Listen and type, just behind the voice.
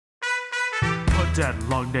that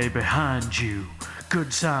long day behind you.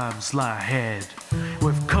 Good times lie ahead.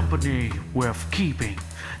 With company worth keeping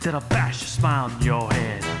that'll bash a smile on your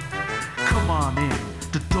head. Come on in,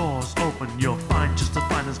 the door's open. You'll find just the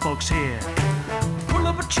finest folks here. Pull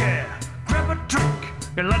up a chair, grab a drink,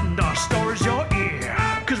 and lend our stories your ear.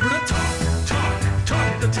 Cause we're the talk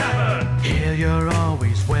at the tavern. Here you're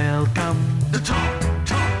always welcome. The talk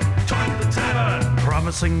at the tavern.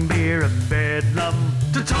 Promising beer and bedlam.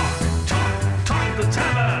 The talk at the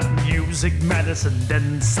tavern. Music, medicine,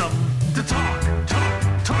 then some. The talk at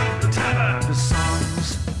the tavern. The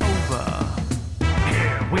song's over.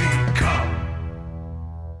 Here we come.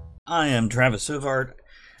 I am Travis Sivart,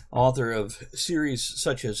 author of series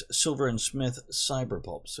such as Silver and Smith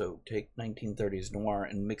Cyberpulp. So take 1930s noir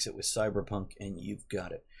and mix it with cyberpunk and you've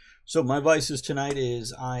got it. So my vices tonight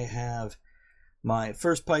is I have my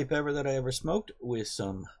first pipe ever that I ever smoked with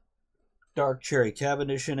some dark cherry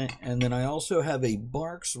Cavendish in it. And then I also have a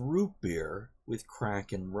Barks root beer with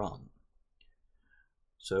Kraken rum.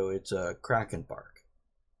 So it's a Kraken Bark.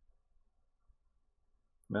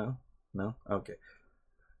 No? Okay.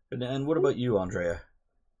 And what about you, Andrea?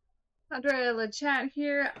 Andrea LeChat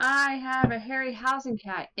here. I have a hairy housing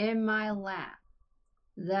cat in my lap.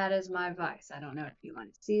 That is my vice. I don't know if you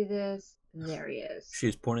want to see this. There he is.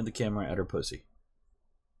 She's pointing the camera at her pussy.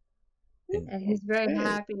 And he's very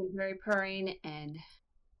happy and very purring. And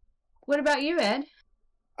what about you, Ed?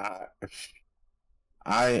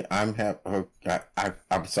 I'm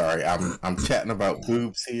sorry. I'm chatting about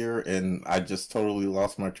boobs here, and I just totally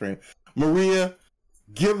lost my train. Maria,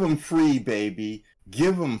 give them free, baby.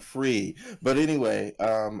 Give them free. But anyway,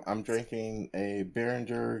 I'm drinking a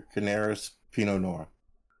Beringer Canaris Pinot Noir.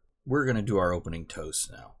 We're going to do our opening toast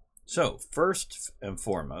now. So, first and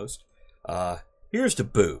foremost, here's to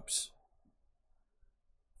boobs.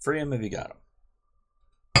 Free them if you got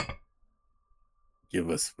them. Give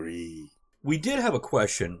us free. We did have a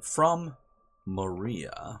question from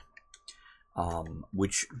Maria,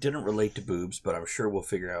 which didn't relate to boobs, but I'm sure we'll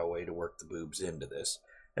figure out a way to work the boobs into this.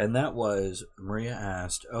 And that was, Maria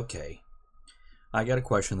asked, okay, I got a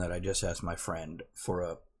question that I just asked my friend for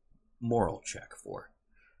a moral check for.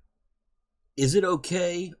 Is it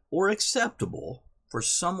okay or acceptable for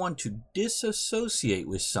someone to disassociate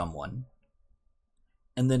with someone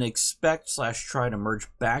and then expect/try to merge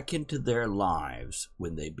back into their lives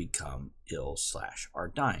when they become ill/are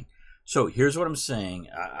dying? So here's what I'm saying.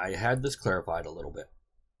 I had this clarified a little bit.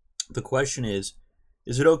 The question is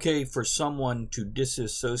it okay for someone to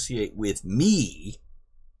disassociate with me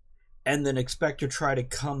and then expect to try to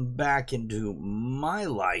come back into my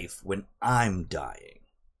life when I'm dying?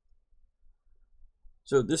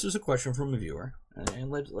 So this is a question from a viewer,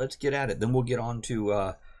 and let's get at it. Then we'll get on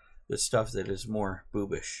to the stuff that is more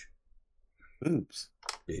boobish. Boobs.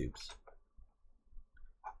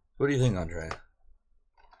 What do you think, Andrea?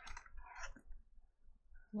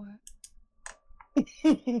 What?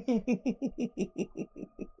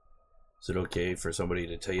 Is it okay for somebody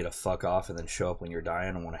to tell you to fuck off and then show up when you're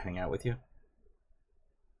dying and want to hang out with you?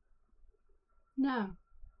 No.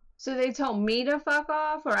 So they told me to fuck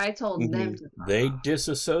off, or I told them to fuck They off?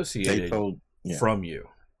 disassociated from you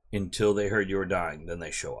until they heard you were dying. Then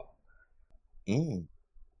they show up.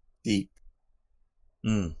 Deep.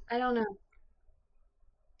 I don't know.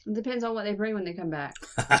 It depends on what they bring when they come back.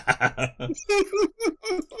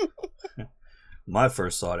 My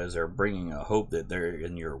first thought is they're bringing a hope that they're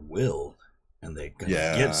in your will and they can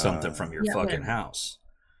get something from your fucking house.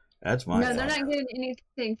 That's my thought. No, they're not getting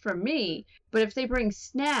anything from me, but if they bring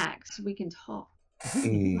snacks, we can talk.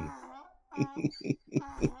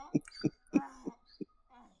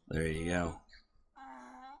 There you go.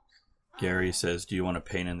 Gary says, do you want a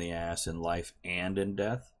pain in the ass in life and in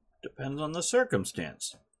death? Depends on the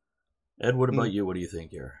circumstance. Ed, what about you? What do you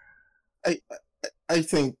think here? I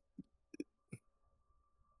think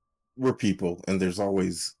we're people, and there's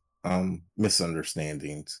always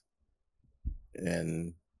misunderstandings.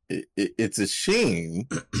 And it's a shame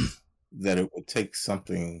that it would take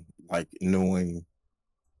something like knowing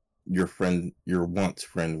your once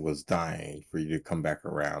friend was dying for you to come back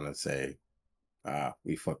around and say,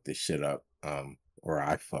 we fucked this shit up, or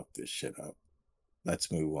I fucked this shit up.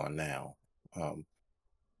 Let's move on now.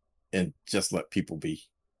 And just let people be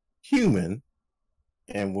human.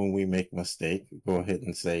 And when we make a mistake, go ahead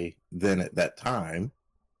and say, then at that time,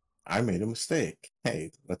 I made a mistake.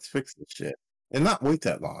 Hey, let's fix this shit. And not wait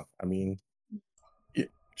that long. I mean,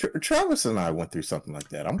 Travis and I went through something like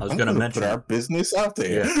that. I'm going to put our business out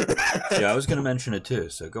there. Yeah, I was going to mention it too,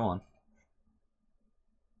 so go on.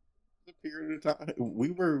 A period of time,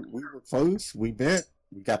 we were close. We met.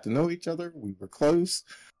 We got to know each other. We were close.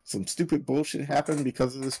 some stupid bullshit happened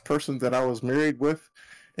because of this person that I was married with,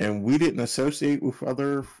 and we didn't associate with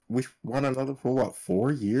one another for what,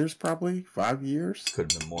 4 years, probably 5 years.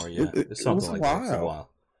 Could have been more, yeah. It Something was a like that. It was a while.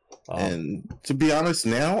 while. And to be honest,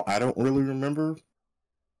 now I don't really remember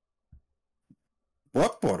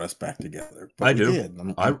what brought us back together. But I we do. did.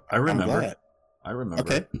 I remember. I'm glad. I remember.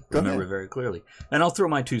 Okay, it. go Remember ahead. very clearly. And I'll throw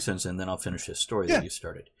my 2 cents in, then I'll finish this story Yeah. that you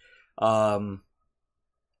started.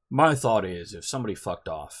 My thought is, if somebody fucked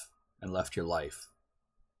off and left your life,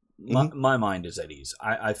 my mind is at ease.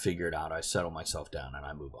 I figure it out. I settle myself down and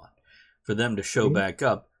I move on. For them to show back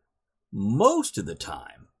up, most of the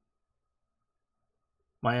time,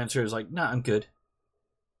 my answer is like, nah, I'm good.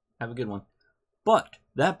 Have a good one. But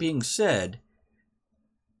that being said,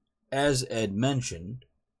 as Ed mentioned,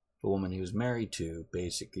 the woman he was married to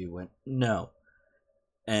basically went, no.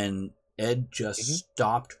 And Ed just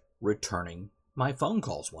stopped returning my phone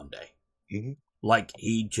calls one day. Like,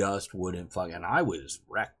 he just wouldn't fucking... I was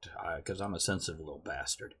wrecked, because I'm a sensitive little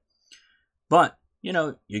bastard. But, you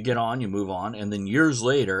know, you get on, you move on, and then years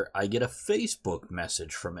later, I get a Facebook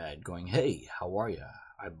message from Ed going, hey, how are you?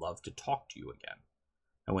 I'd love to talk to you again.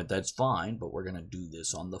 I went, that's fine, but we're going to do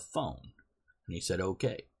this on the phone. And he said,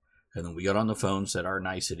 okay. And then we got on the phone, said our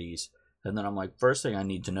niceties, and then I'm like, first thing I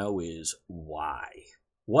need to know is why?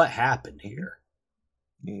 What happened here?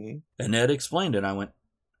 And Ed explained it. I went,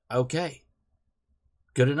 okay,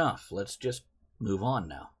 good enough. Let's just move on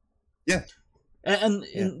now. Yeah. And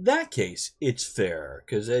in that case, it's fair,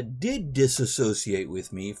 because Ed did disassociate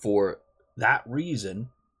with me for that reason.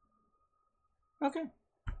 Okay.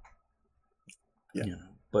 Yeah. You know,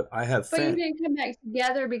 but I have But you didn't come back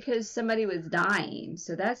together because somebody was dying,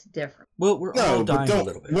 so that's different. Well, we're all dying a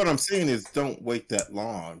little bit. What I'm saying is, don't wait that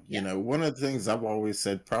long. You know, one of the things I've always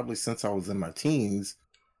said, probably since I was in my teens,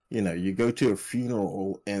 you know, you go to a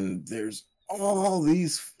funeral and there's all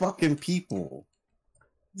these fucking people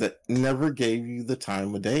that never gave you the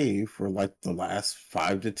time of day for like the last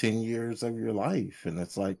 5 to 10 years of your life. And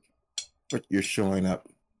it's like, but you're showing up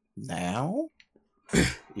now?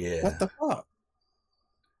 Yeah. What the fuck?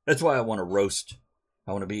 That's why I want to roast.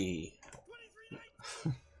 I want to be...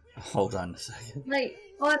 Hold on a second. Like,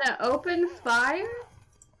 on an open fire?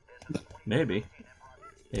 Maybe.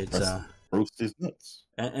 It's, roast his nuts.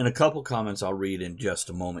 And a couple comments I'll read in just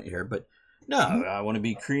a moment here, but no, I want to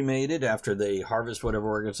be cremated after they harvest whatever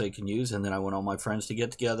organs they can use, and then I want all my friends to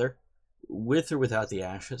get together, with or without the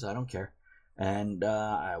ashes, I don't care. And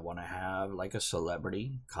I want to have like a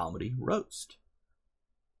celebrity comedy roast.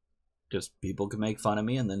 Just people can make fun of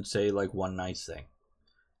me and then say like one nice thing.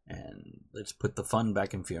 And let's put the fun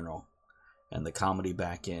back in funeral and the comedy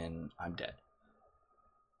back in I'm dead.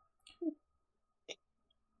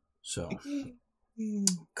 So,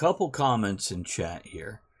 couple comments in chat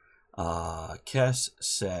here. Kess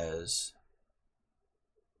says,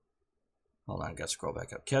 hold on, I got to scroll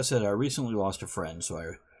back up. Kess said, I recently lost a friend,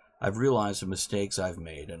 so I've realized the mistakes I've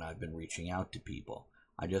made and I've been reaching out to people.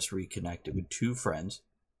 I just reconnected with 2 friends.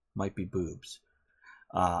 Might be boobs.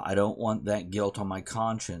 I don't want that guilt on my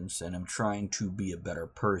conscience, and I'm trying to be a better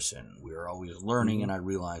person. We are always learning, and I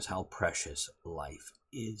realize how precious life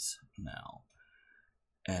is now.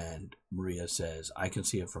 And Maria says, I can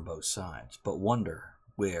see it from both sides, but wonder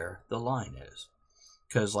where the line is.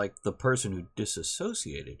 Because, like, the person who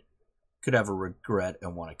disassociated could have a regret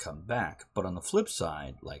and want to come back. But on the flip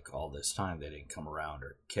side, like, all this time they didn't come around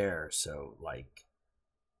or care, so, like,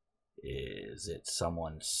 is it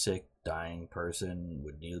someone sick, dying person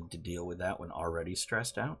would need to deal with that when already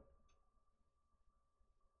stressed out?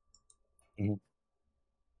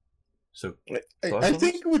 So I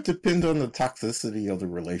think it would depend on the toxicity of the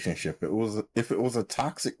relationship. If it was a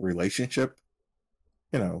toxic relationship,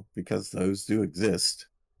 you know, because those do exist,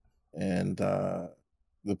 and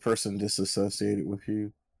the person disassociated with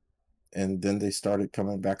you, and then they started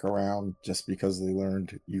coming back around just because they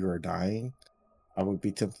learned you are dying, I would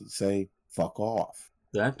be tempted to say, fuck off.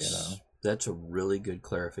 That's a really good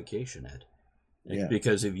clarification, Ed. Yeah.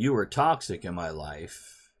 Because if you were toxic in my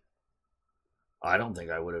life, I don't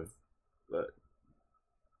think I would have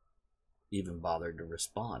even bothered to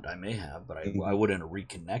respond. I may have, but I wouldn't have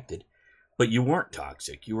reconnected. But you weren't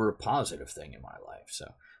toxic. You were a positive thing in my life.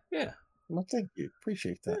 So, yeah. Well, thank you.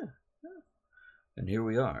 Appreciate that. Yeah. And here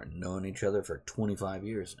we are, knowing each other for 25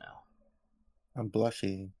 years now. I'm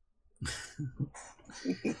blushing.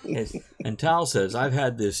 And Tal says, I've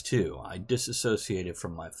had this too. I disassociated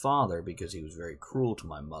from my father because he was very cruel to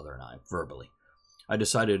my mother and I verbally. I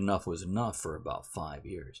decided enough was enough for about 5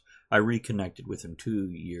 years. I reconnected with him 2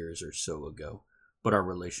 years or so ago, but our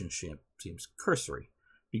relationship seems cursory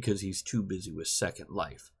because he's too busy with Second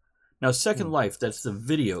Life. Now, Second Life, that's the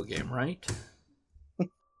video game, right?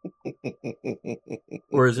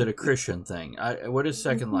 Or is it a Christian thing? What is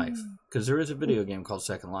Second Life? Because there is a video game called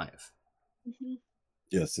Second Life.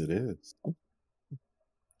 Yes, it is.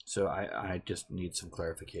 So I just need some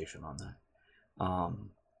clarification on that.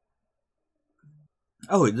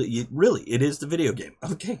 Really, it is the video game.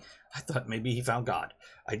 Okay, I thought maybe he found God.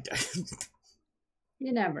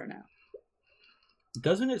 You never know.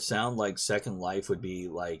 Doesn't it sound like Second Life would be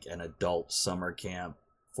like an adult summer camp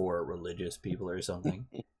for religious people or something?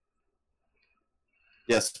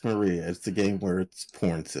 Yes, Maria. It's the game where it's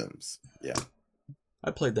porn sims. Yeah.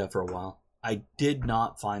 I played that for a while. I did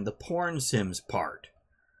not find the porn sims part.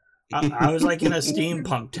 I was like in a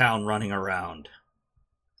steampunk town running around.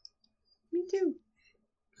 Me too.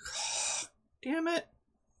 Damn it.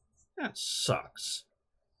 That sucks.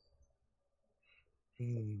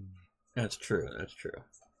 That's true.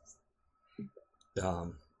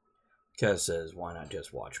 Kez says, why not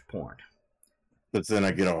just watch porn? But then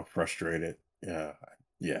I get all frustrated. Yeah,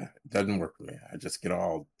 it doesn't work for me. I just get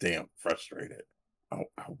all damn frustrated.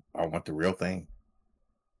 I want the real thing.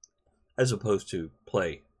 As opposed to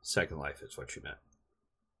play Second Life is what you meant.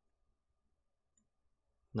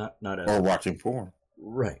 Not as or watching porn.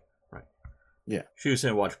 Right. Yeah. She was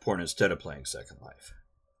saying watch porn instead of playing Second Life.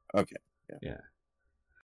 Okay. Yeah.